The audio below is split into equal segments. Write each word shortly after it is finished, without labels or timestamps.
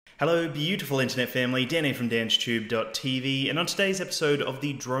Hello, beautiful internet family. Dan here from danstube.tv, and on today's episode of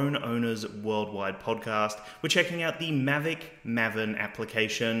the Drone Owners Worldwide podcast, we're checking out the Mavic Maven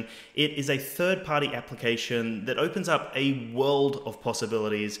application. It is a third-party application that opens up a world of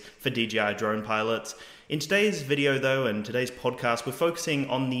possibilities for DJI drone pilots. In today's video, though, and today's podcast, we're focusing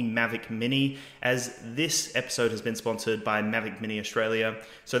on the Mavic Mini, as this episode has been sponsored by Mavic Mini Australia.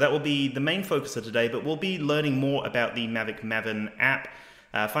 So that will be the main focus of today, but we'll be learning more about the Mavic Maven app,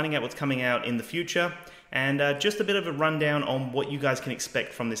 finding out what's coming out in the future, and just a bit of a rundown on what you guys can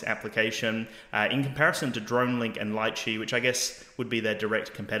expect from this application in comparison to DroneLink and Litchi, which I guess would be their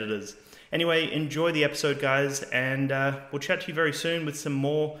direct competitors. Anyway, enjoy the episode, guys, and we'll chat to you very soon with some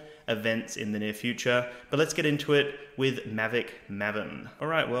more events in the near future. But let's get into it with Mavic Maven. All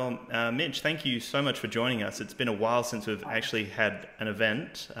right, well, Mitch, thank you so much for joining us. It's been a while since we've actually had an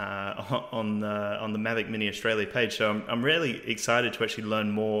event on the Mavic Mini Australia page, so I'm really excited to actually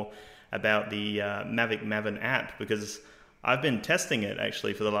learn more about the Mavic Maven app, because I've been testing it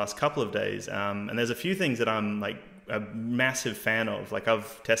actually for the last couple of days, and there's a few things that I'm like a massive fan of. Like,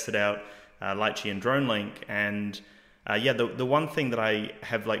 I've tested out Litchi and DroneLink, and the one thing that I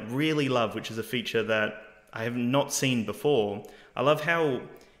have like really loved, which is a feature that I have not seen before, I love how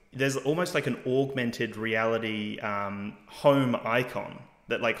there's almost like an augmented reality home icon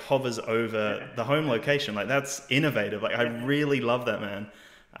that like hovers over the home location. Like, that's innovative. Like, I really love that, man.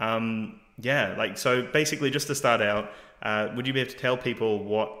 So basically, just to start out, would you be able to tell people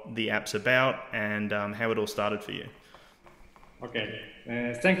what the app's about and how it all started for you? Okay,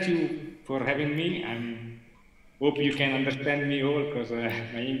 thank you for having me. I hope you can understand me all, because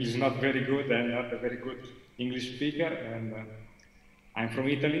my English is not very good. I'm not a very good English speaker, and I'm from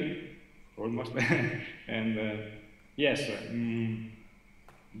Italy, almost. And yes,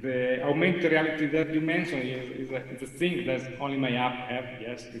 the augmented reality that you mentioned is a thing that only my app have.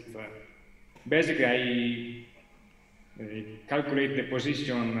 Yes, it's basically I calculate the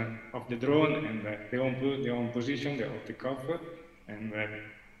position of the drone and the own position of the cover, and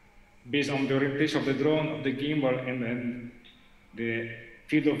based on the orientation of the drone, of the gimbal, and then the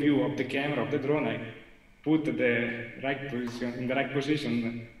field of view of the camera of the drone, I put the right position in the right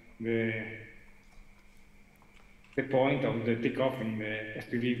position, the point of the takeoff in the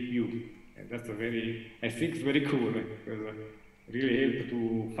FPV view. And that's I think it's very cool, because it really helps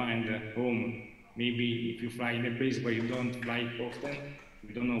to find a home. Maybe if you fly in a place where you don't fly often,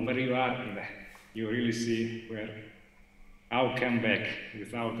 you don't know where you are, and you really see how come back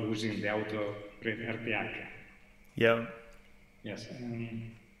without losing the auto RTH. Yeah. Yes.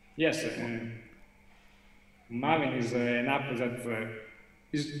 Yes. Maven is an app that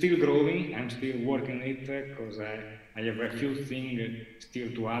is still growing. I'm still working on it, because I have a few things still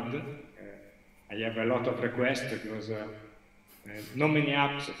to add. I have a lot of requests, because not many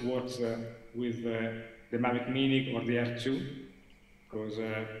apps works with the Mavic Mini or the R2, because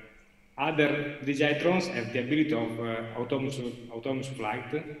other DJI drones have the ability of autonomous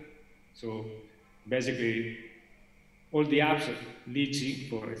flight. So basically, all the apps,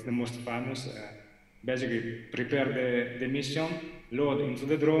 Litchi, it's the most famous, basically prepare the mission, load into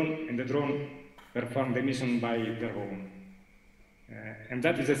the drone, and the drone perform the mission by their own. And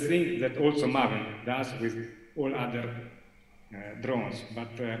that is a thing that also Maven does with all other drones.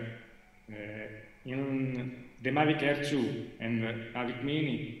 But in the Mavic Air 2 and Mavic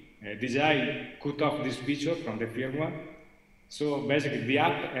Mini, DJI cut off this feature from the firmware. So basically, the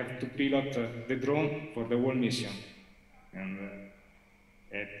app have to pilot the drone for the whole mission. And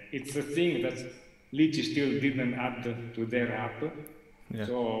it's a thing that Litchi still didn't add to their app. Yeah.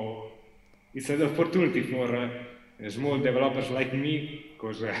 So it's an opportunity for small developers like me,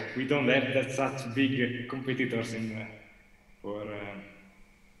 because we don't have such big competitors for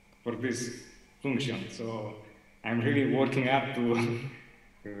this function. So I'm really working hard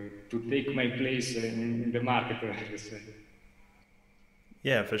to take my place in the market, let's say.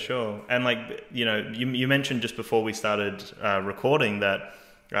 Yeah, for sure. And like, you mentioned just before we started recording that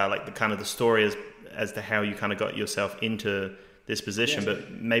like the kind of the story as to how you kind of got yourself into this position. Yes.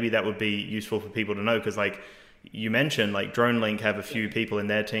 But maybe that would be useful for people to know, because like you mentioned, like DroneLink have a few people in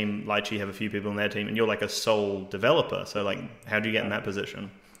their team, Litchi have a few people in their team, and you're like a sole developer. So like, how do you get in that position?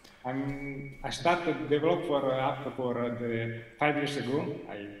 I started develop for app for 5 years ago.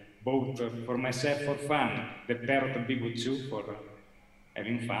 I bought for myself for fun the Parrot Bigo 2 for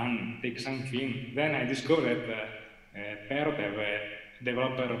having fun, take some film. Then I discovered that Parrot have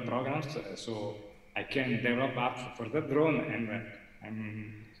developer programs, so I can develop apps for the drone,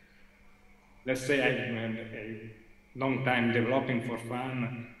 and let's say I'm a long time developing for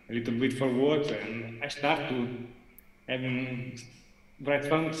fun, a little bit for work, and I start to having write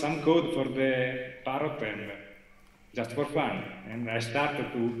some code for the Parrot and just for fun. And I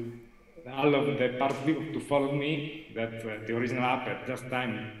started to all of the Parrot people to follow me. That the original app at that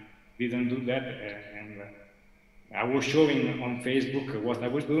time didn't do that, and I was showing on Facebook what I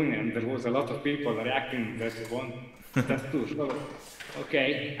was doing, and there was a lot of people reacting that want that too. So,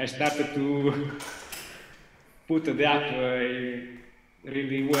 okay, I started to put the app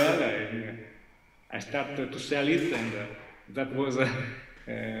really well. I started to sell it, and that was a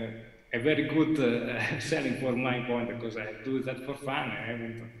very good selling for my point, because I do that for fun. I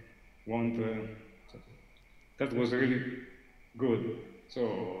haven't want. That was really good.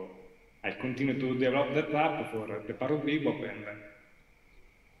 So I continued to develop that app for the Parrot Bebop, and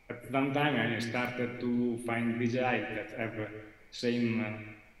at one time I started to find DJI that have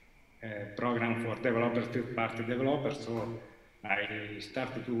same program for developers, third-party developers. So I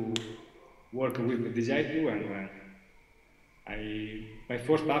started to work with DJI too, and my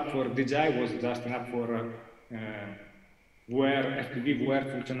first app for DJI was just an app for FPV wear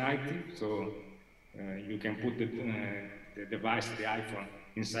functionality. So you can put the device, the iPhone,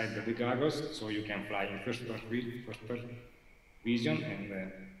 inside the goggles, so you can fly in first-person vision.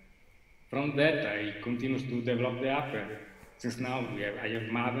 And from that, I continue to develop the app. Since now I have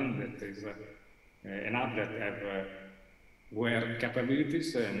Maven, that is an app that have wear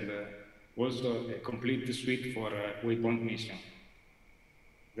capabilities, and also a complete suite for waypoint mission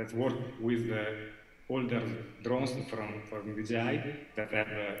that work with older drones from DJI that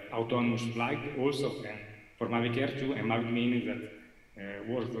have autonomous flight also, and for Mavic Air 2 and Mavic Mini that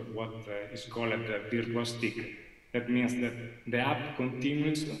work what is called a virtual stick. That means that the app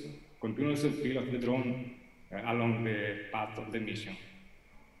continuously pilot the drone along the path of the mission.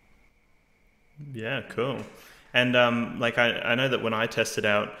 Yeah, cool. And like I know that when I tested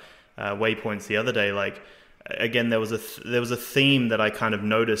out waypoints the other day, like again there was a theme that I kind of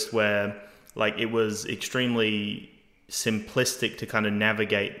noticed where like it was extremely simplistic to kind of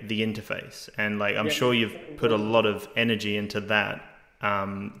navigate the interface, and like I'm sure you've put a lot of energy into that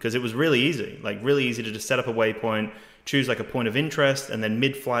because it was really easy to just set up a waypoint, choose like a point of interest, and then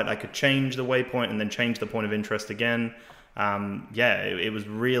mid-flight I could change the waypoint and then change the point of interest again. It was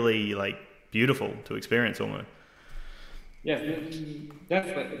really like beautiful to experience almost. Yes, that's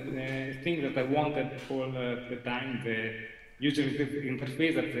the thing that I wanted all the time, the user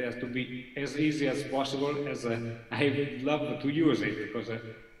interface that has to be as easy as possible, as I would love to use it, because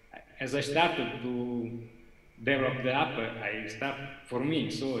as I started to develop the app, I start for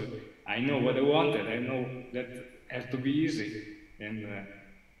me, so I know what I wanted, I know that has to be easy, and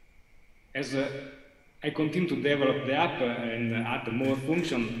as I continue to develop the app and add more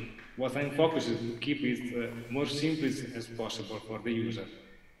function, what I'm focused is to keep it more simple as possible for the user.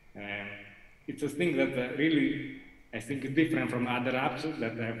 It's a thing that really, I think, is different from other apps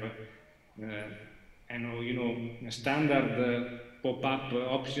that have, a standard pop-up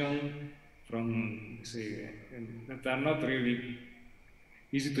option from, that are not really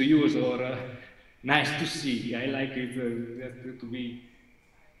easy to use or nice to see. I like it to be.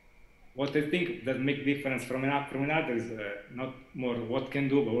 What I think that makes difference from an app from another is not more what can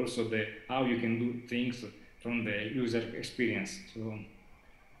do, but also how you can do things from the user experience. So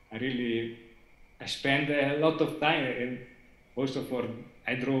I spend a lot of time, and also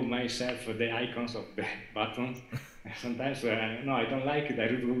I draw myself the icons of the buttons. Sometimes no, I don't like it. I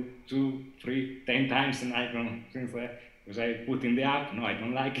do 2, 3, 10 times an icon because I put in the app. No, I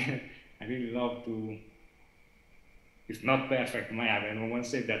don't like it. I really love to. It's not perfect, my app, and I won't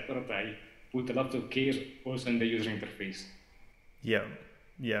say that, but I put a lot of care also in the user interface. Yeah,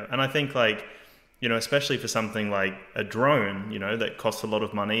 and I think especially for something like a drone, that costs a lot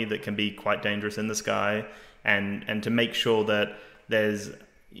of money, that can be quite dangerous in the sky, and to make sure that there's,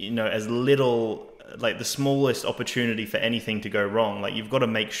 as little, like the smallest opportunity for anything to go wrong. Like you've got to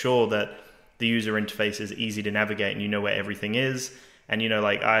make sure that the user interface is easy to navigate and you know where everything is. And,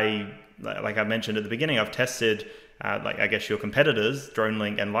 like I mentioned at the beginning, I've tested I guess your competitors,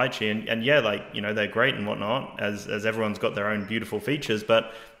 DroneLink and Litchi, and they're great and whatnot, as everyone's got their own beautiful features,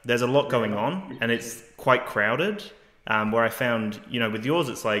 but there's a lot going on and it's quite crowded. Where I found, with yours,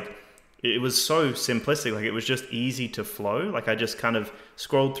 it's like it was so simplistic, like it was just easy to flow. Like I just kind of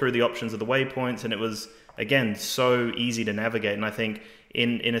scrolled through the options of the waypoints, and it was again so easy to navigate. And I think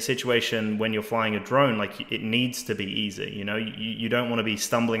in a situation when you're flying a drone, like it needs to be easy. You don't want to be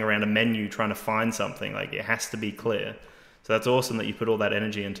stumbling around a menu trying to find something. Like it has to be clear. So that's awesome that you put all that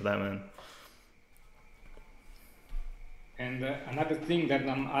energy into that, man. And another thing that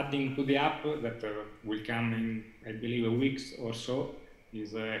I'm adding to the app that will come in, I believe, a week or so,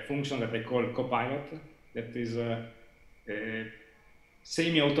 is a function that I call Copilot. That is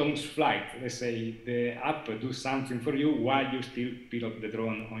semi-autonomous flight. Let's say the app do something for you while you still pilot the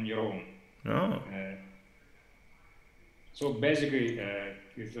drone on your own. Oh. So basically,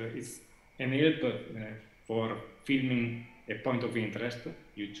 it's an help for filming a point of interest.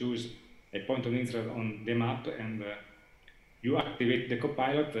 You choose a point of interest on the map and you activate the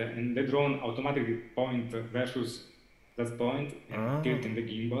copilot and the drone automatically point versus that point and tilting the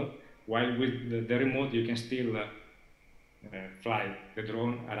gimbal, while with the remote you can still fly the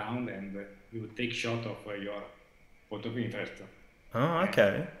drone around and you take shot of your point of interest. Oh,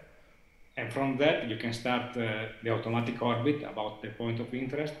 okay. And from that you can start the automatic orbit about the point of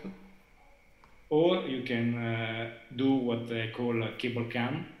interest, or you can do what they call cable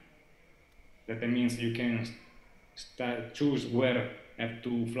cam. That means you can choose where have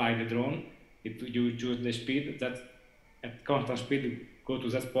to fly the drone. If you choose the speed, that at constant speed go to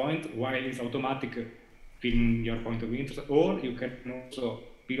that point while it's automatic filming your point of interest, or you can also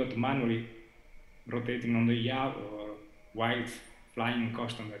pilot manually rotating on the yaw or while it's flying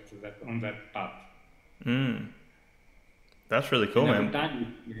constant on that path. That's really cool, man. Every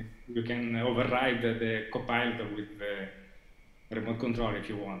time you can override the copilot with the remote control if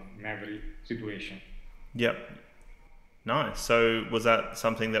you want in every situation. Yep. Nice. So was that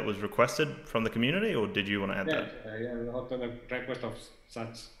something that was requested from the community, or did you want to add that? Yeah, a lot of request of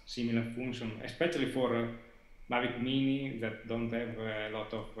such similar function, especially for Mavic Mini that don't have a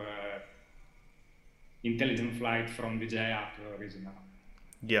lot of intelligent flight from DJI app original.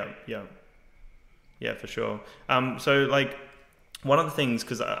 Yeah, for sure. So like one of the things,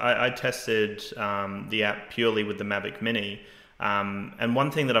 because I tested the app purely with the Mavic Mini, and one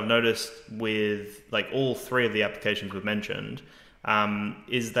thing that I've noticed with like all three of the applications we've mentioned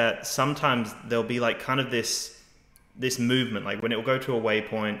is that sometimes there'll be like kind of this movement, like when it will go to a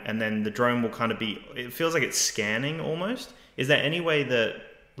waypoint and then the drone will kind of be, it feels like it's scanning almost. Is there any way that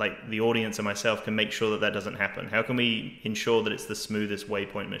like the audience and myself can make sure that that doesn't happen? How can we ensure that it's the smoothest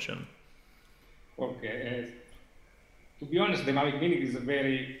waypoint mission? Okay, to be honest, the Mavic Mini is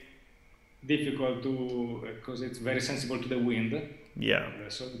very difficult to, because it's very sensible to the wind. Yeah.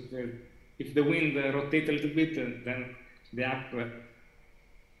 So if the wind rotates a little bit, then the app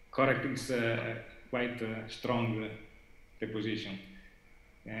corrects quite strong the position.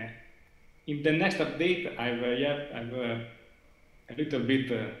 In the next update, I've a little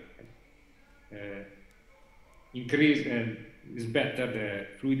bit increased and is better the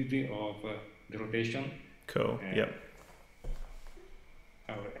fluidity of the rotation. Cool. Yep.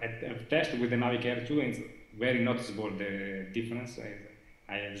 I've tested with the Mavic Air 2 and it's very noticeable the difference.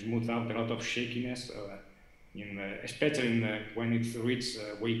 I have smoothed out a lot of shakiness, especially when it reaches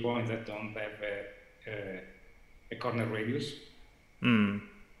waypoints that don't have a corner radius.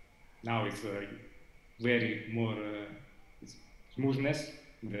 Now it's very more smoothness,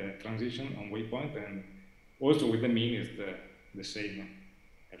 the transition on waypoint, and also with the Mini is the same.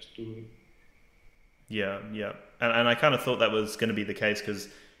 Yeah. And I kind of thought that was going to be the case because,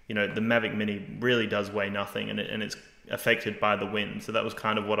 you know, the Mavic Mini really does weigh nothing and it's affected by the wind. So that was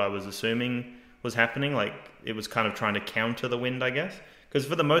kind of what I was assuming was happening. Like it was kind of trying to counter the wind, I guess. Because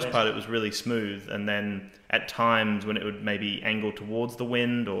for the most part, it was really smooth. And then at times when it would maybe angle towards the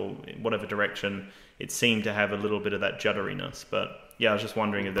wind or whatever direction, it seemed to have a little bit of that judderiness. But yeah, I was just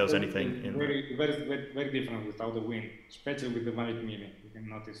wondering if there was anything in very, very different without the wind, especially with the Mavic Mini. You can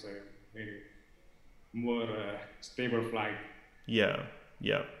notice a very more stable flight. Yeah.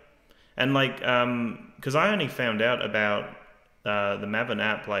 And like, because I only found out about the Maven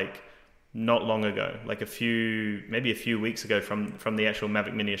app like not long ago, like maybe a few weeks ago from the actual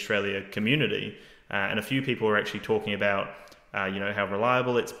Mavic Mini Australia community, and a few people were actually talking about how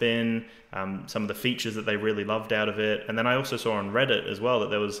reliable it's been, some of the features that they really loved out of it, and then I also saw on Reddit as well that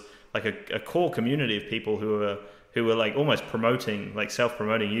there was like a core community of people who were like almost promoting, like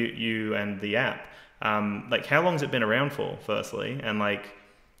self-promoting you and the app. Like how long has it been around for, firstly, and like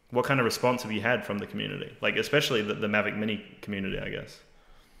what kind of response have you had from the community, like especially the Mavic Mini community, I guess?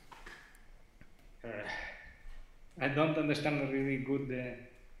 I don't understand really good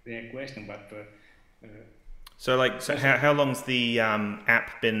the question, but so how long's the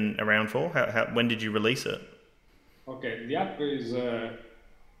app been around for? When did you release it? Okay, the app is I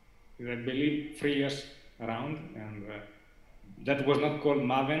believe 3 years around, and that was not called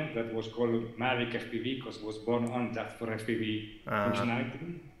Maven, that was called Mavic FPV because it was born on just for FPV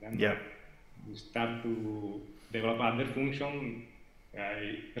functionality. Then we start to develop other function.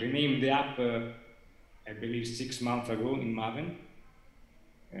 I renamed the app, I believe 6 months ago in Maven.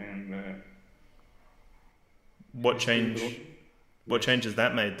 And what change has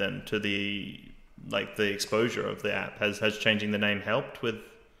that made then to the like the exposure of the app? Has changing the name helped with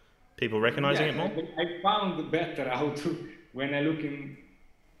people recognizing it more? I found better how to, when I looking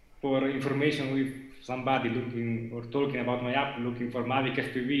for information with somebody looking or talking about my app, looking for Mavic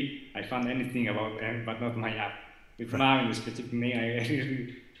FPV, I found anything about it, but not my app. With Mavic, the specific name, I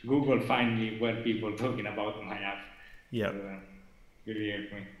really Google find me where people talking about my app. Yeah. Really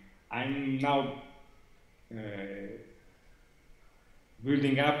helped me. I'm now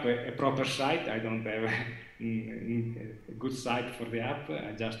building up a proper site. I don't have a good site for the app.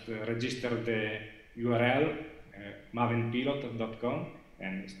 I just registered the URL, mavenpilot.com,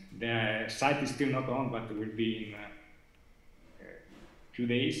 and the site is still not on, but it will be in a few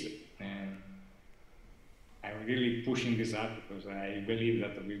days. And I'm really pushing this up because I believe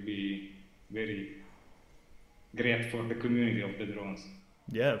that it will be very great for the community of the drones.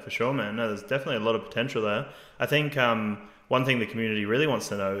 Yeah, for sure, man. No, there's definitely a lot of potential there. I think one thing the community really wants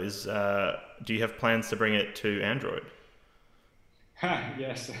to know is, do you have plans to bring it to Android?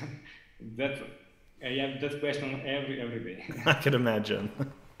 Yes, I have that question every day. I can imagine.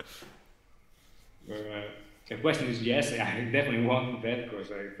 The question is yes, I definitely want that because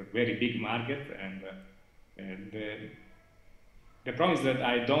it's a very big market, and the problem is that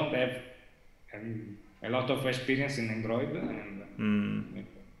I don't have a lot of experience in Android,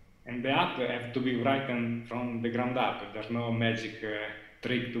 and the app have to be written from the ground up. There's no magic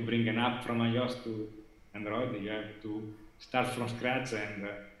trick to bring an app from iOS to Android. You have to start from scratch, and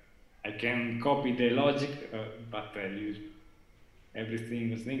I can copy the logic, but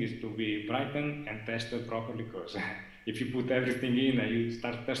everything is to be written and tested properly, because if you put everything in and you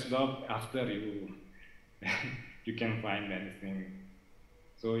start test job after, you can't find anything.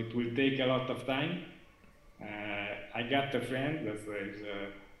 So it will take a lot of time. I got a friend that is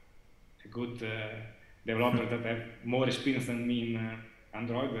a good developer that have more experience than me in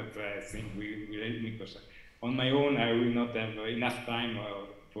Android, that I think will help me, because on my own I will not have enough time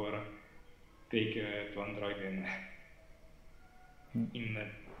for take to Android in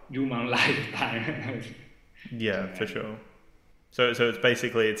human lifetime. Yeah, for sure. So it's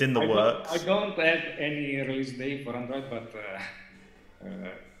basically, it's in the works. I don't have any release date for Android, but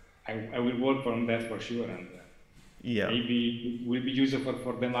I will work on that for sure, and maybe it will be useful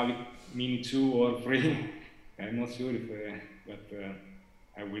for the Mavic Mini 2 or 3. I'm not sure if, but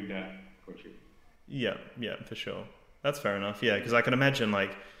I will for sure. Yeah, for sure. That's fair enough. Yeah, because I can imagine,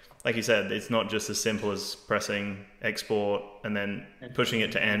 like you said, it's not just as simple as pressing export and then pushing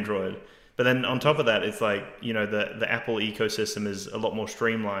it to Android. But then on top of that, it's like, the Apple ecosystem is a lot more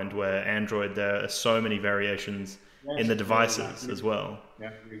streamlined, where Android, there are so many variations in the devices as well.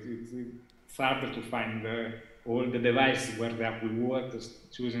 Yeah, it's harder to find all the devices where the app will work,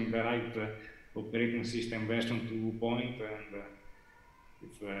 choosing the right operating system version to point, and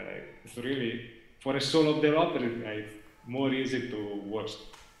it's really, for a solo developer, it's more easy to work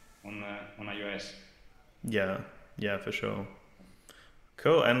on iOS. Yeah, for sure.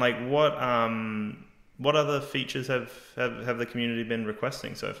 Cool. And like, what other features have the community been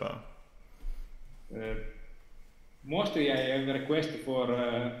requesting so far? Mostly I have a request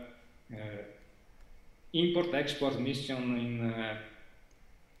for import-export mission in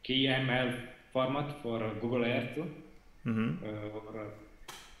KML format for Google Earth,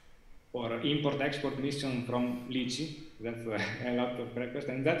 or import-export mission from Litchi. That's a lot of requests,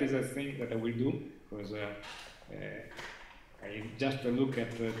 and that is a thing that I will do, because I just look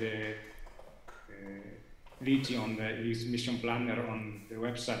at the Litchi on his mission planner on the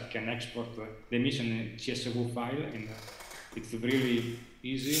website, can export the mission in CSV file, and it's really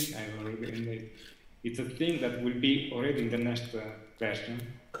easy. It's a thing that will be already in the next version.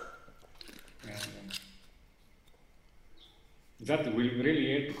 That will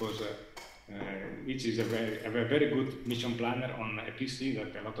really help, because Litchi is a very good mission planner on a PC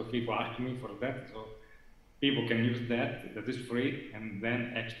that a lot of people ask me for that. So people can use that is free, and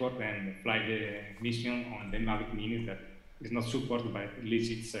then export and fly the mission on the Mavic Mini that is not supported by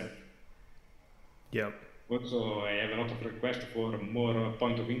Litchi itself. Yeah. Also, I have a lot of requests for more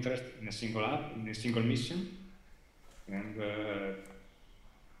point of interest in a single app, in a single mission, and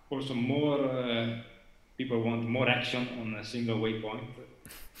also more people want more action on a single waypoint.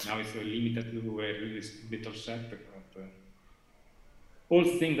 Now it's limited to a really little set, but all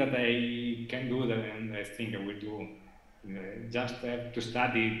things that I can do, and I think I will do. Just have to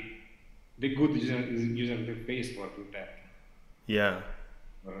study the good user interface for that. Yeah.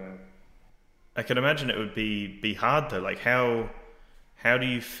 I can imagine it would be hard though. Like, how do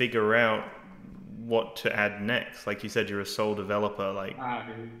you figure out what to add next? Like you said, you're a sole developer. Like,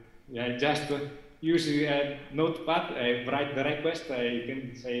 I just use a notepad. I write the request. I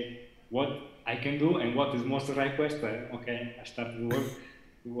can say what I can do and what is most request. Okay, I start to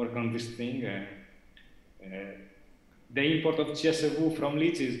work on this thing. The import of CSV from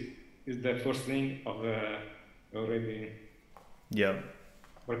Litchi is the first thing of already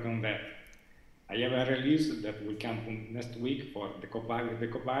work on that. I have a release that will come next week for the Copilot,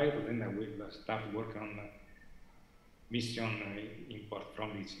 then I will start work on mission import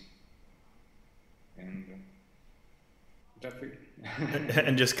from Litchi. And that's it.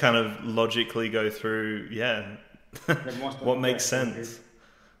 And just kind of logically go through, what makes sense.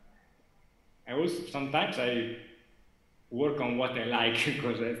 I also sometimes I work on what I like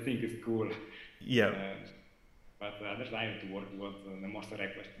because I think it's cool. Yeah. But other time to work with the most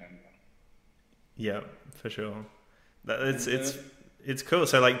request. Yeah, for sure. It's cool.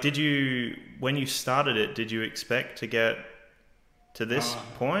 So like, when you started it, did you expect to get to this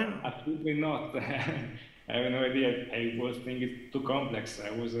point? Absolutely not. I have no idea. I was thinking it's too complex.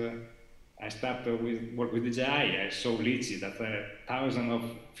 I started with work with DJI. I saw Litchi that thousands of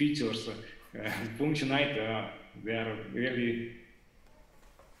features, functionality. They are really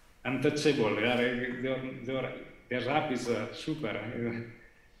untouchable. Their app is super.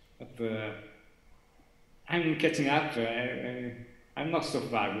 But I'm catching up. I'm not so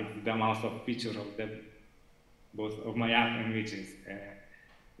far with the amount of features of both of my app and Litchi.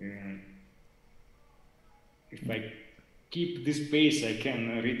 If I keep this pace, I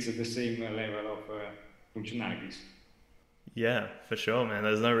can reach the same level of functionalities. Yeah, for sure, man.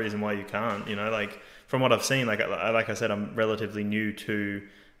 There's no reason why you can't. Like from what I've seen, like I said, I'm relatively new to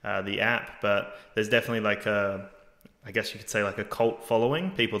the app, but there's definitely I guess you could say like a cult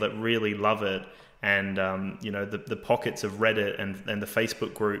following, people that really love it. And, the pockets of Reddit and the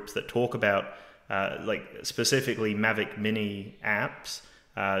Facebook groups that talk about, like specifically Mavic Mini apps,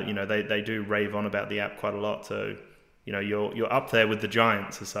 they do rave on about the app quite a lot. So, you're up there with the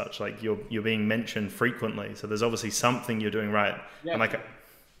giants as such, like you're being mentioned frequently. So there's obviously something you're doing right. Yeah. And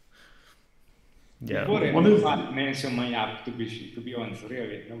Before nobody mentioned my app, to be honest,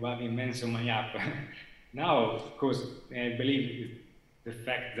 really. Nobody mentioned my app. Now, of course, I believe the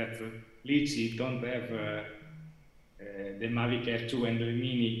fact that Litchi don't have the Mavic Air 2 and the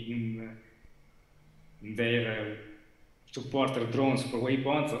Mini in their supporter drones for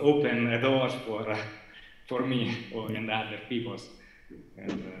waypoints open doors for me and other people.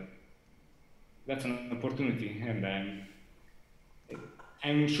 And that's an opportunity. And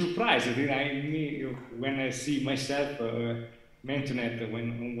I'm surprised when I see myself mention it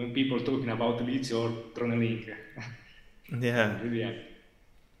when people talking about Litchi or DroneLink. Yeah. Really happy.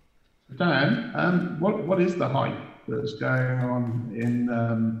 Dan, what is the hype that's going on in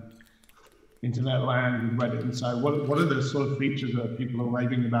internet land and Reddit and so? What are the sort of features that people are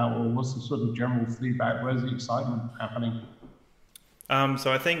raving about, or what's the sort of general feedback? Where's the excitement happening?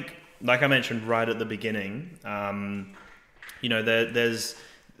 So I think, like I mentioned right at the beginning, there's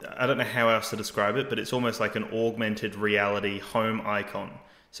I don't know how else to describe it, but it's almost like an augmented reality home icon.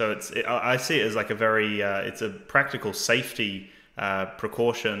 So I see it as like a very it's a practical safety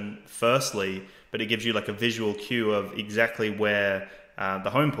precaution firstly, but it gives you like a visual cue of exactly where the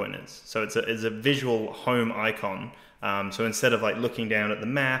home point is. So it's a visual home icon. So instead of like looking down at the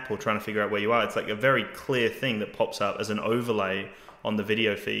map or trying to figure out where you are, it's like a very clear thing that pops up as an overlay on the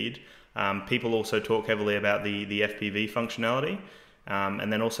video feed. People also talk heavily about the FPV functionality.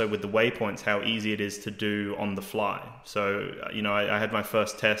 And then also with the waypoints, how easy it is to do on the fly. So, I had my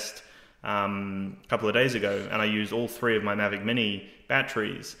first test a couple of days ago, and I used all 3 of my Mavic Mini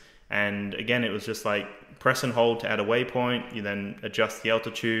batteries. And again, it was just like press and hold to add a waypoint. You then adjust the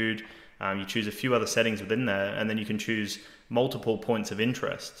altitude. You choose a few other settings within there, and then you can choose multiple points of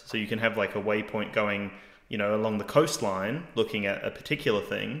interest. So you can have like a waypoint going, along the coastline, looking at a particular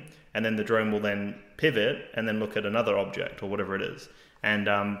thing, and then the drone will then pivot and then look at another object or whatever it is.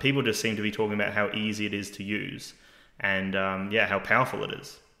 And people just seem to be talking about how easy it is to use, and how powerful it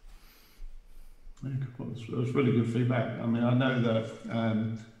is. Well, that's really good feedback. I mean, I know that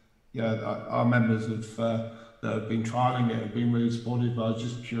our members that have been trialing it have been really supportive. But I was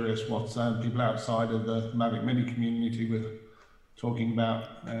just curious what people outside of the Mavic Mini community were talking about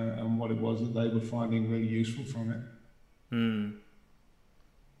and what it was that they were finding really useful from it.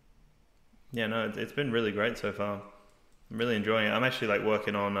 Yeah, no, it's been really great so far. I'm really enjoying it. I'm actually like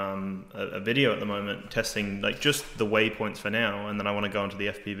working on a video at the moment, testing like just the waypoints for now, and then I want to go into the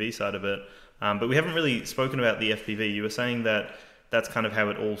FPV side of it. But we haven't really spoken about the FPV. You were saying that that's kind of how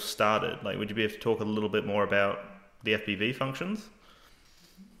it all started. Like, would you be able to talk a little bit more about the FPV functions?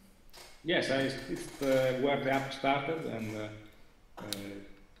 Yes, it's where the app started, and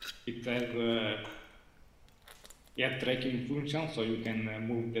it has tracking function, so you can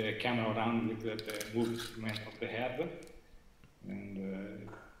move the camera around with the movement of the head. And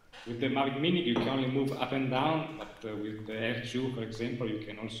with the Mavic Mini, you can only move up and down, but with the F2, for example, you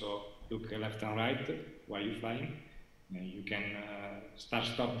can also look left and right while you're flying. And you can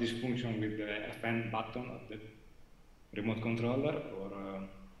start-stop this function with the FN button of the remote controller, or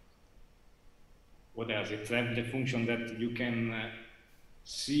what else? It's the function that you can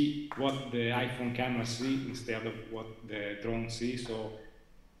see what the iPhone camera sees instead of what the drone sees. So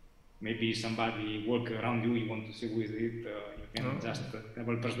maybe somebody walk around you, you want to see who is it, you can just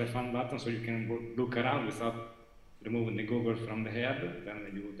double press the fan button so you can look around without removing the goggles from the head. Then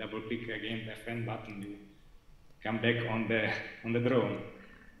you double click again the fan button, you come back on the drone.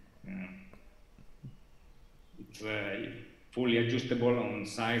 It's fully adjustable on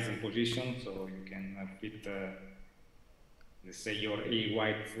size and position, so you can fit, let's say, your A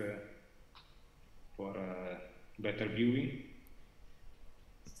white for better viewing.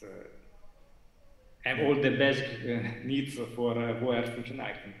 Have all the basic needs for VR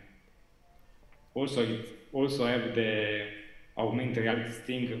functionality. Also, it also have the augmented reality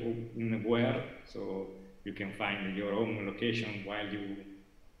thing in VR, so you can find your own location while you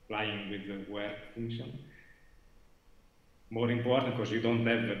flying with the VR function. More important because you don't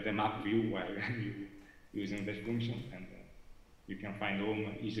have the map view while you using this function, and you can find home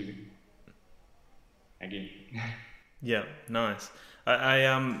easily again. Yeah, nice. I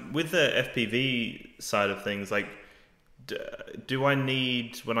with the FPV side of things, like, do I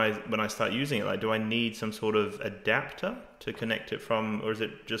need, when I start using it, like, do I need some sort of adapter to connect it from, or is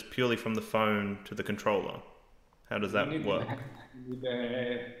it just purely from the phone to the controller? How does that work? With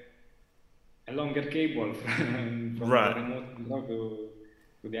a longer cable from right. the remote control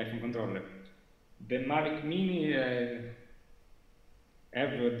to the iPhone controller. The Mavic Mini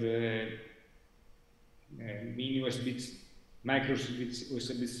have the mini USB, micro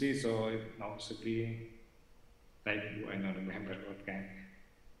USB-C, so no USB, like, I don't remember what kind.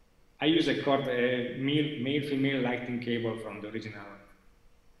 I use a male-female lightning cable from the original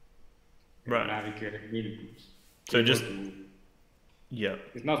Mavic Mini. So just,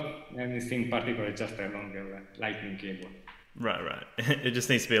 it's not anything particular, it's just a longer lightning cable. Right. It just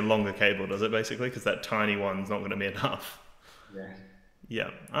needs to be a longer cable, does it, basically? Because that tiny one's not going to be enough. Yeah.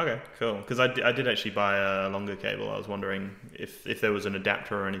 Okay, cool. Because I did actually buy a longer cable. I was wondering if there was an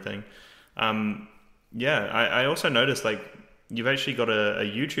adapter or anything. I also noticed, like, you've actually got a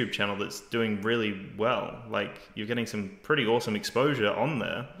YouTube channel that's doing really well. Like, you're getting some pretty awesome exposure on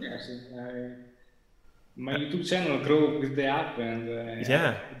there. Yes, my YouTube channel grew with the app, and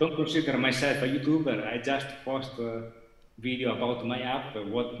I don't consider myself a YouTuber. I just post a video about my app,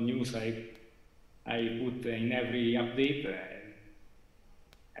 what news I put in every update.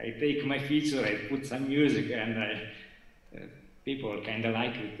 I take my feature, I put some music, and people kind of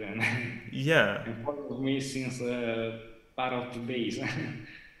like it. And and follow me since part of the days.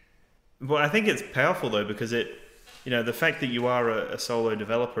 Well, I think it's powerful though, because it, the fact that you are a solo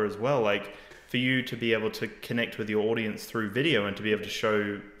developer as well, like, for you to be able to connect with your audience through video and to be able to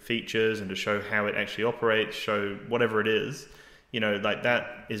show features and to show how it actually operates, show whatever it is, like,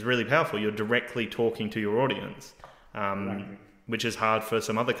 that is really powerful. You're directly talking to your audience. Which is hard for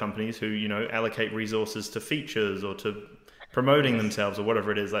some other companies who, allocate resources to features or to promoting themselves or whatever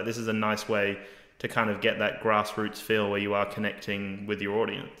it is. Like, this is a nice way to kind of get that grassroots feel where you are connecting with your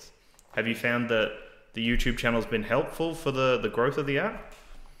audience. Have you found that the YouTube channel has been helpful for the growth of the app?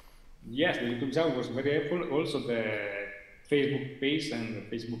 Yes, the YouTube channel was very helpful. Also the Facebook page and the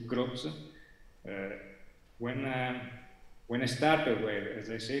Facebook groups. When I started, as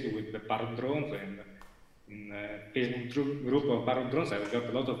I said, with the Parrot Drones, and in the Facebook group of Parrot Drones, I got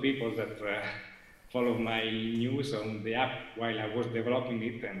a lot of people that follow my news on the app while I was developing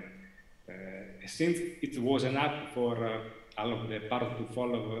it. And since it was an app for all of the Parrot to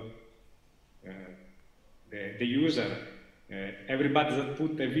follow the user, everybody that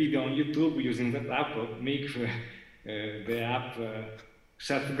put a video on YouTube using that app makes the app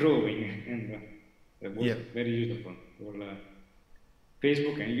self-growing, and it was very useful. Well,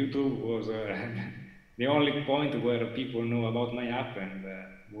 Facebook and YouTube was the only point where people know about my app, and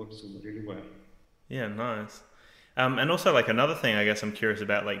works really well. Yeah, nice. And also, like, another thing I guess I'm curious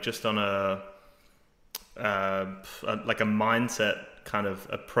about, like, just on a mindset kind of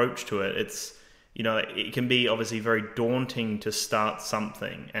approach to it, it's, it can be obviously very daunting to start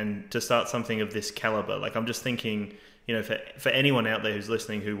something, and to start something of this caliber. Like, I'm just thinking, for anyone out there who's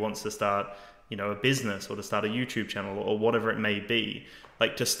listening who wants to start, a business, or to start a YouTube channel, or whatever it may be,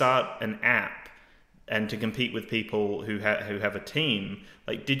 like, to start an app and to compete with people who have a team,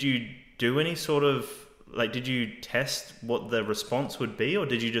 like, did you do any sort of, like, did you test what the response would be, or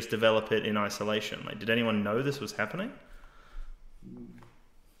did you just develop it in isolation? Like, did anyone know this was happening?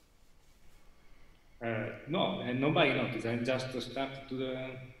 No, and nobody noticed. I just started to.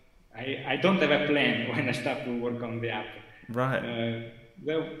 I don't have a plan when I start to work on the app. Right.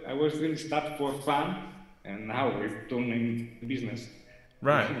 I was really start for fun, and now it's turning business.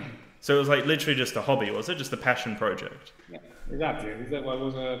 Right. So it was like literally just a hobby, was it? Just a passion project? Yeah, exactly.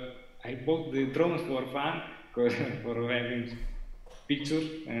 I bought the drones for fun, for having pictures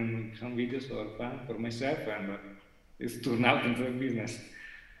and some videos for fun for myself, and it's turned out into a business.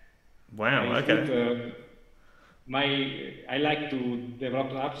 Wow. Okay. I like to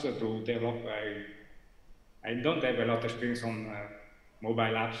develop apps. I don't have a lot of experience on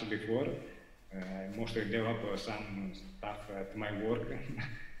mobile apps before. I mostly develop some stuff at my work,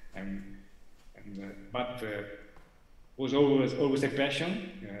 but was always a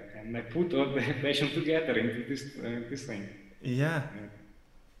passion, and I put all the passion together into this thing. Yeah.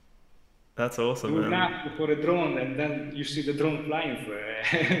 That's awesome. Do an app for a drone, and then you see the drone flying.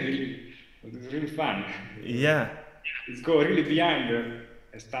 It's really fun. Yeah. It's go really behind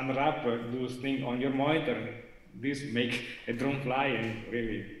a standard app, do things on your monitor. This make a drone fly and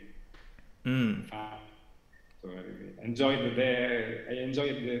really fun. So I enjoyed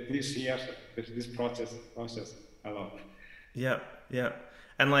this years, this process a lot. Yeah, yeah.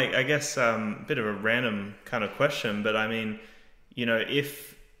 And like, I guess a bit of a random kind of question, but I mean, you know,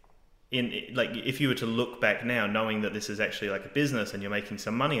 if you were to look back now, knowing that this is actually like a business and you're making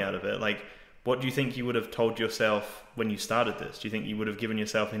some money out of it, like, what do you think you would have told yourself when you started this? Do you think you would have given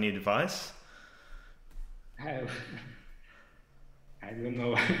yourself any advice? I don't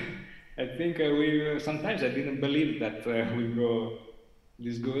know. I think sometimes I didn't believe that we go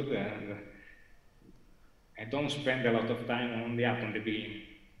this good, and I don't spend a lot of time on the app on the beginning.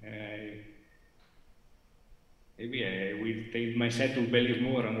 Maybe I will take myself to believe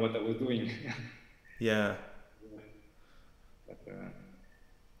more on what I was doing. Yeah.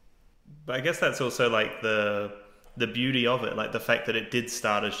 But I guess that's also like the beauty of it, like the fact that it did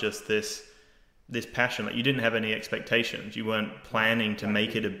start as just this passion. Like, you didn't have any expectations. You weren't planning to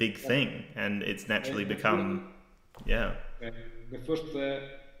make it a big thing, and it's naturally become, yeah. The first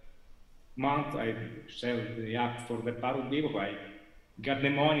month I sell the app for the Parrot Vivo, I got the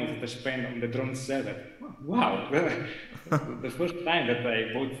money to spend on the drone itself. Wow, the first time that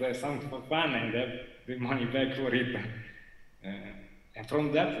I bought something for fun and have the money back for it. And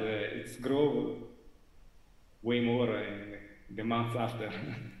from that, it's grow way more the month after.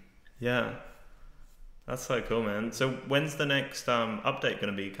 Yeah, that's so cool, man. So when's the next update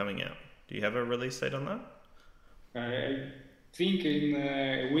going to be coming out? Do you have a release date on that? I think in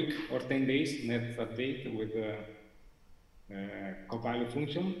a week or 10 days, next update with Copilot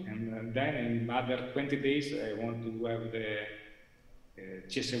function, and then in another 20 days, I want to have the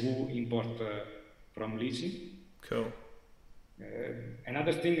CSV import from Lizzy. Cool.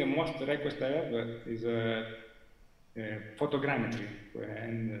 Another thing, most request I have is photogrammetry,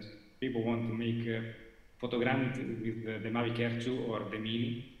 and people want to make photogrammetry with the Mavic Air 2 or the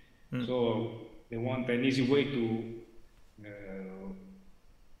Mini. So they want an easy way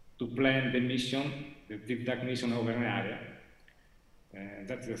to plan the mission, the tic-tac mission over an area.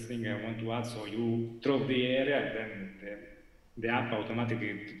 That's the thing I want to add. So you drop the area, then the app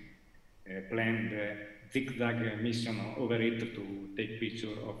automatically plan the tic-tac mission over it to take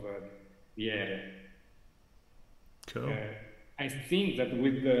picture of the area. Cool. I think that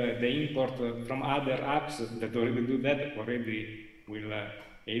with the import from other apps that already do that, already will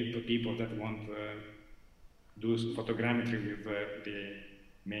help people that want to do photogrammetry with the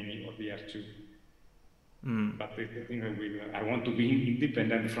Mini or the R2. But I think I want to be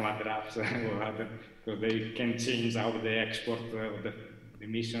independent from other apps, because they can change how they export the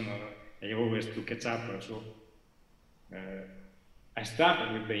mission, or I always to catch up. So I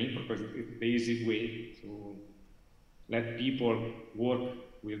started with the import because it's the easy way to let people work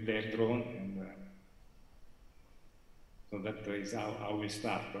with their drone, and so that is how we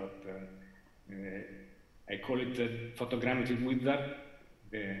start. But I call it photogrammetry wizard.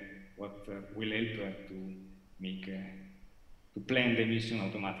 What will help to make to plan the mission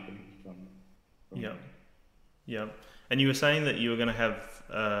automatically from yeah. And you were saying that you were going to have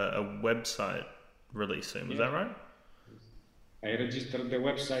a website release soon. Was that right? I registered the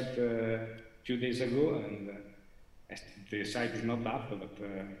website a few days ago, and the site is not up, but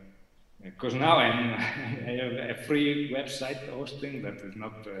because now I have a free website hosting that is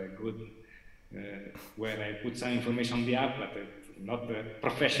not good, where I put some information on the app, but it's not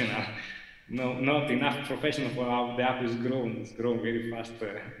professional. No, not enough professional for how the app is grown. It's grown very fast.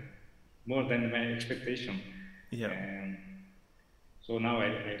 more than my expectation. Yeah. And so now I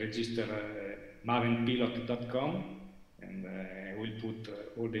register mavenpilot.com, and I will put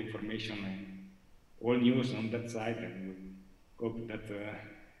all the information and all news on that site, and will hope that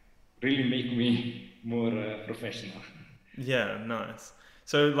really make me more professional. Yeah, nice.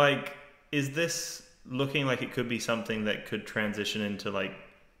 So like, is this looking like it could be something that could transition into like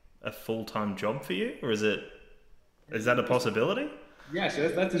a full-time job for you, or is that a possibility? Yes,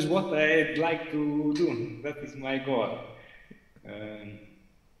 that is what I'd like to do. That is my goal. Um,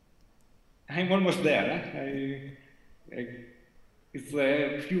 I'm almost there. I, it's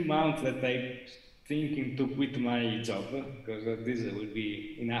a few months that I'm thinking to quit my job because this will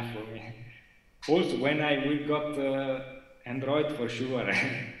be enough for me. Also, when I will got Android for sure,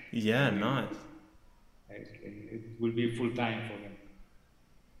 Yeah, nice. it will be full time for me.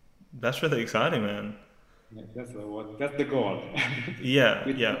 That's really exciting, man. Yeah, that's the goal. Yeah,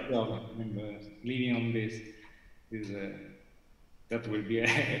 Quit yeah, my job and living on this is that will be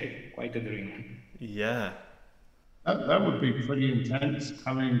quite a dream. yeah, That would be pretty intense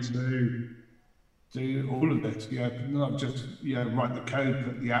having to do all of this. Yeah, not just write the code,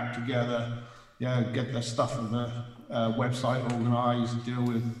 put the app together, get the stuff on the website organized, deal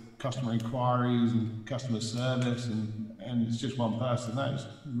with customer inquiries and customer service, and it's just one person. That is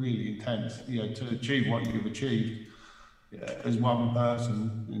really intense. To achieve what you've achieved as one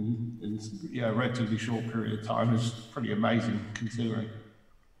person in a relatively short period of time is pretty amazing considering.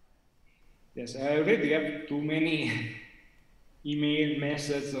 Yes, I already have too many email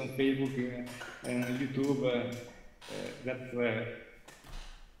messages on Facebook and YouTube that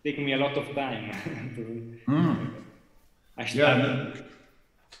take me a lot of time. I start.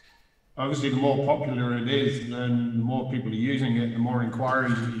 Obviously, the more popular it is, then the more people are using it, the more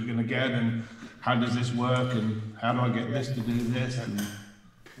inquiries that you're going to get, and how does this work, and how do I get this to do this? And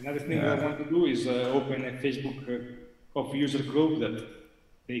another thing I want to do is open a Facebook of user group that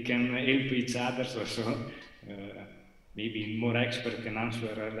they can help each other. So maybe more expert can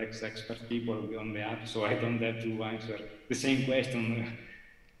answer less expert people on the app, so I don't have to answer the same question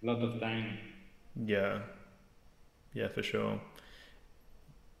a lot of time. yeah, yeah, for sure.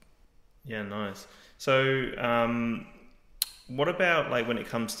 Yeah, nice. So, what about like when it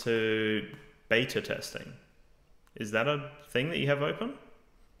comes to beta testing? Is that a thing that you have open?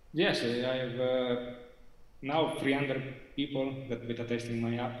 Yes, I have now 300 people that beta testing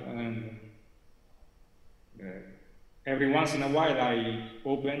my app, and every once in a while I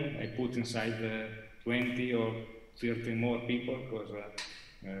put inside 20 or 30 more people because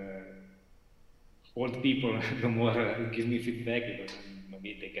old people the more give me feedback because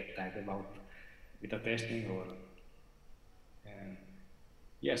maybe they get tired about beta testing or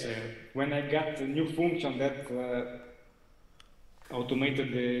yes, when I got a new function that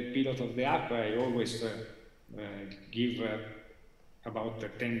automated the pilot of the app, I always give about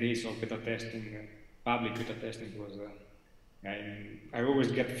 10 days of beta testing, public beta testing, because I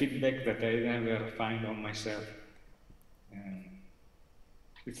always get feedback that I never find on myself.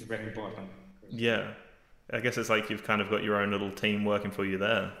 It's very important. Yeah, I guess it's like you've kind of got your own little team working for you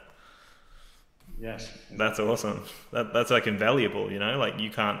there. Yes. That's awesome. That's like invaluable, like you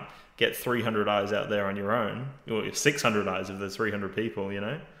can't get 300 eyes out there on your own, or 600 eyes if there's 300 people,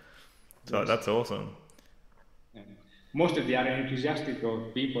 So yes. That's awesome. Mostly they are enthusiastic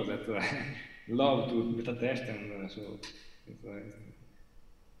of people that love to beta test, and so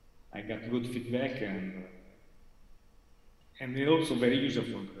I got good feedback, and it's also very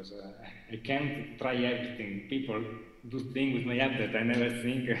useful because I can't try everything. People do things with my app that I never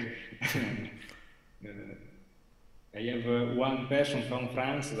think. I have one person from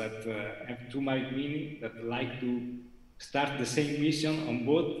France that have two Mavic Mini that like to start the same mission on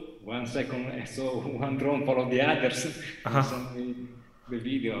both. 1 second, so one drone follow the others. Send me the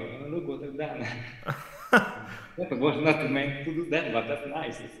video. Oh, look what I've done. That was not meant to do that, but that's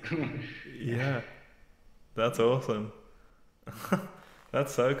nice. Yeah, that's awesome.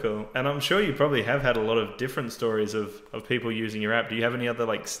 That's so cool. And I'm sure you probably have had a lot of different stories of people using your app. Do you have any other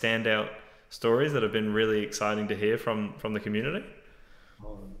like standout stories that have been really exciting to hear from the community?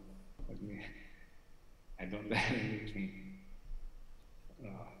 Oh, I don't have anything.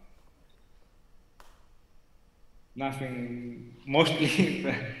 Nothing. Mostly.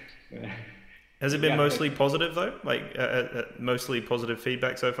 Has it been mostly positive though? Like mostly positive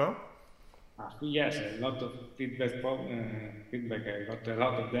feedback so far? Yes, a lot of feedback. Feedback. I got a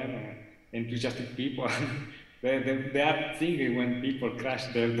lot of them. Enthusiastic people. The app thing when people crash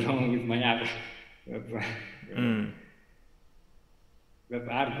their drone with my app. That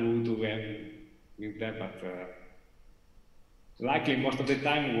are good to have with that, but Luckily, most of the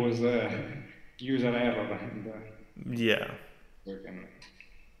time was user error. Yeah. We can,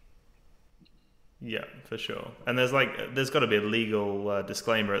 Yeah, for sure. And there's got to be a legal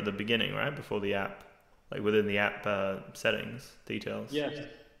disclaimer at the beginning, right? Before the app, like within the app settings, details. yes.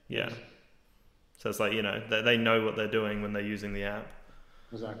 Yeah. So it's like, they know what they're doing when they're using the app.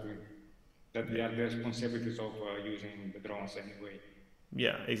 Exactly. That they are the responsibilities of using the drones anyway.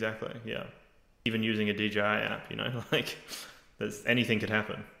 Yeah, exactly. Yeah. Even using a DJI app, like anything could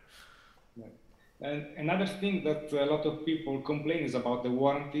happen. Yeah. And another thing that a lot of people complain is about the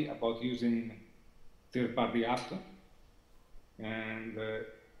warranty, about using third-party apps. And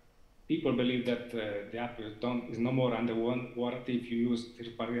people believe that the app is no more under warranty if you use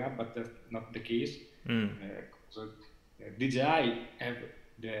third-party app, but that's not the case. So DJI have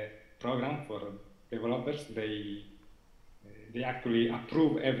the program for developers. They actually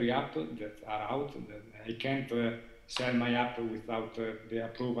approve every app that are out. I can't sell my app without the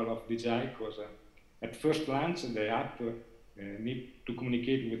approval of DJI, because at first launch the app need to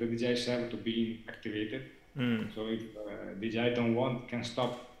communicate with the DJI server to be activated. So if DJI don't want, can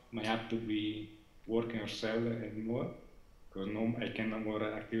stop my app to be working or sell anymore, because I can no more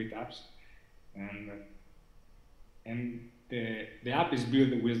activate apps. And the app is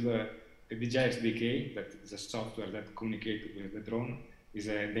built with the DJI SDK, that is a software that communicates with the drone, is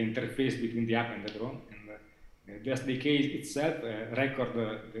the interface between the app and the drone. And the SDK itself records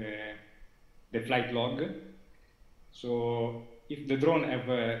the flight log. So if the drone have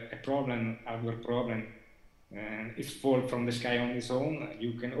a problem, hardware problem, and it falls from the sky on its own,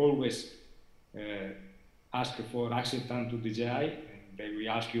 you can always ask for access time to DJI. They will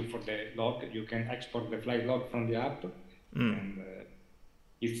ask you for the log. You can export the flight log from the app. And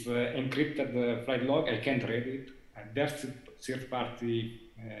if encrypted flight log, I can't read it. There's third-party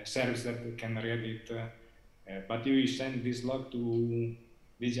service that can read it. But you send this log to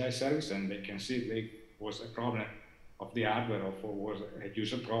DJI service, and they can see if there was a problem of the hardware or was a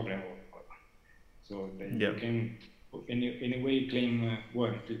user problem. So you can anyway claim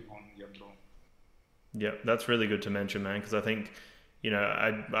warranty on your drone. Yeah, that's really good to mention, man, because I think,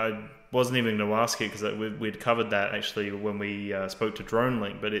 I wasn't even going to ask you because we'd covered that actually when we spoke to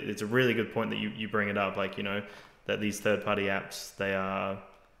DroneLink, but it's a really good point that you bring it up, like, that these third-party apps, they are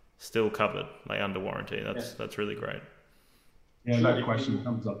still covered, like under warranty. That's really great. Yeah, that question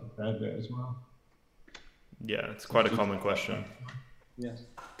comes up a fair bit as well. Yeah, it's quite a common question. Yes.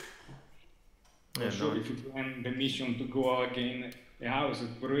 Yeah, sure, if you plan the mission to go again, a house is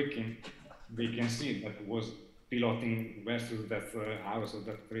breaking, they can see that was piloting versus that house or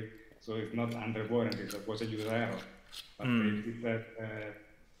that trip. So it's not under warranty, that was a user error. But if it's a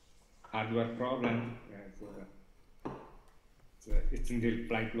hardware problem, it's in the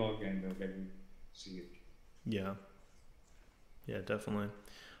flight log and they will see it. Yeah. Yeah, definitely.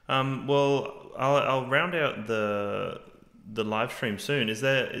 Well, I'll round out the live stream soon. Is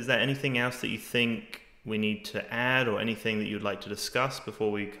there anything else that you think we need to add, or anything that you'd like to discuss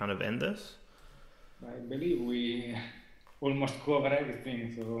before we kind of end this? I believe we almost cover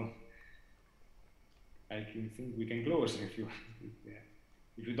everything, so I think we can close if you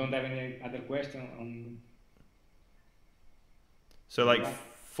don't have any other question on. So, like,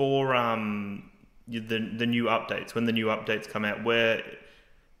 for the new updates, when the new updates come out,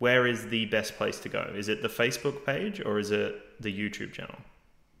 where is the best place to go? Is it the Facebook page or is it the YouTube channel?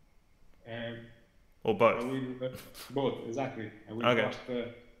 Or both? Both, exactly. I will post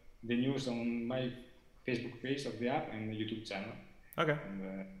the news on my Facebook page of the app and the YouTube channel. Okay.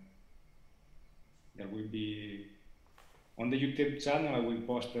 And there will be on the YouTube channel. I will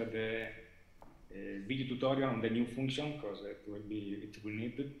post the video tutorial on the new function, because it will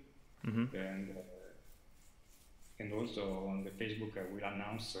need it. And also on the Facebook, I will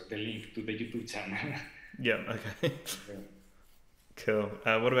announce the link to the YouTube channel. Yeah. Okay. Cool.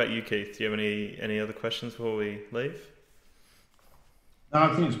 What about you, Keith? Do you have any other questions before we leave? No,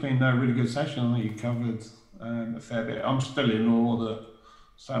 I think it's been a really good session. I think you covered a fair bit. I'm still in awe that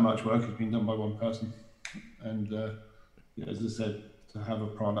so much work has been done by one person. And as I said, to have a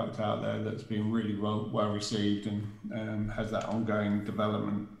product out there that's been really well received and has that ongoing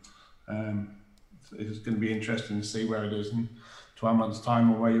development, it's going to be interesting to see where it is in 12 months'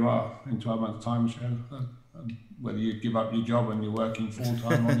 time, or where you are in 12 months' time, whether you give up your job and you're working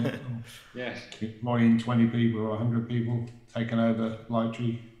full-time on it, or yes, employing 20 people or 100 people, taking over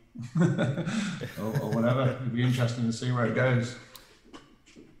Lightree or whatever. It'd be interesting to see where it goes.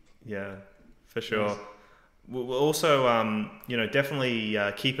 Yeah, for sure. Yes. We'll also, definitely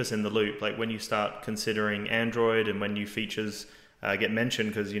keep us in the loop, like when you start considering Android and when new features get mentioned,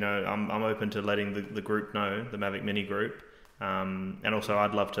 because, I'm open to letting the group know, the Mavic Mini group, And also,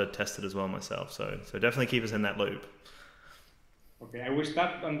 I'd love to test it as well myself. So definitely keep us in that loop. Okay, I will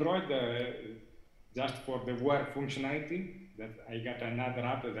start Android just for the work functionality. That I got another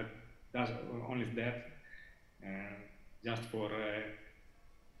app that does only that, just for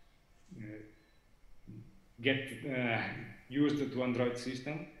get used to Android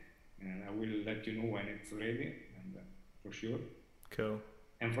system. And I will let you know when it's ready, and for sure. Cool.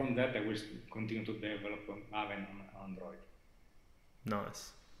 And from that, I will continue to develop Maven on Android.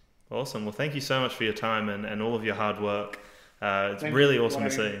 Nice. Awesome. Well, thank you so much for your time and all of your hard work. It's Thank really you awesome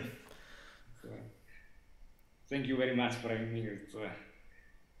to see. Thank you very much for having me.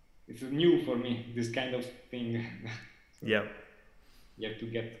 It's new for me, this kind of thing. So Yeah. you have to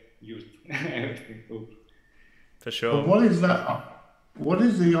get used to everything. For sure. But what is that? What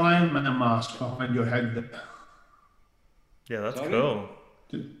is the Iron Man mask behind your head there? Yeah, that's Sorry? cool.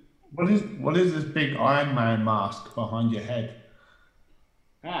 What is this big Iron Man mask behind your head?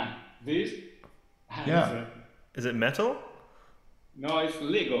 This? Yeah. Is it metal? No, it's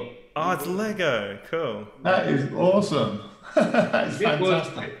Lego. Oh, it's Lego. Cool. That is awesome. That's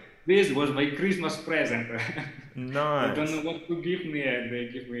fantastic. This was my Christmas present. I don't Nice. know what to give me, and they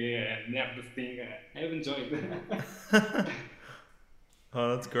give me a nerd thing. I've enjoyed it.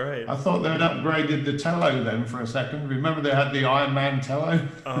 Oh, that's great. I thought they'd upgraded the tello then for a second. Remember they had the Iron Man tello?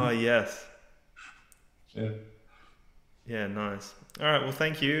 Oh, yes. Yeah. Yeah, nice. All right. Well,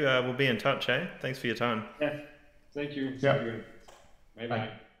 thank you. We'll be in touch, eh? Thanks for your time. Yes. Thank you. Yeah. Bye bye.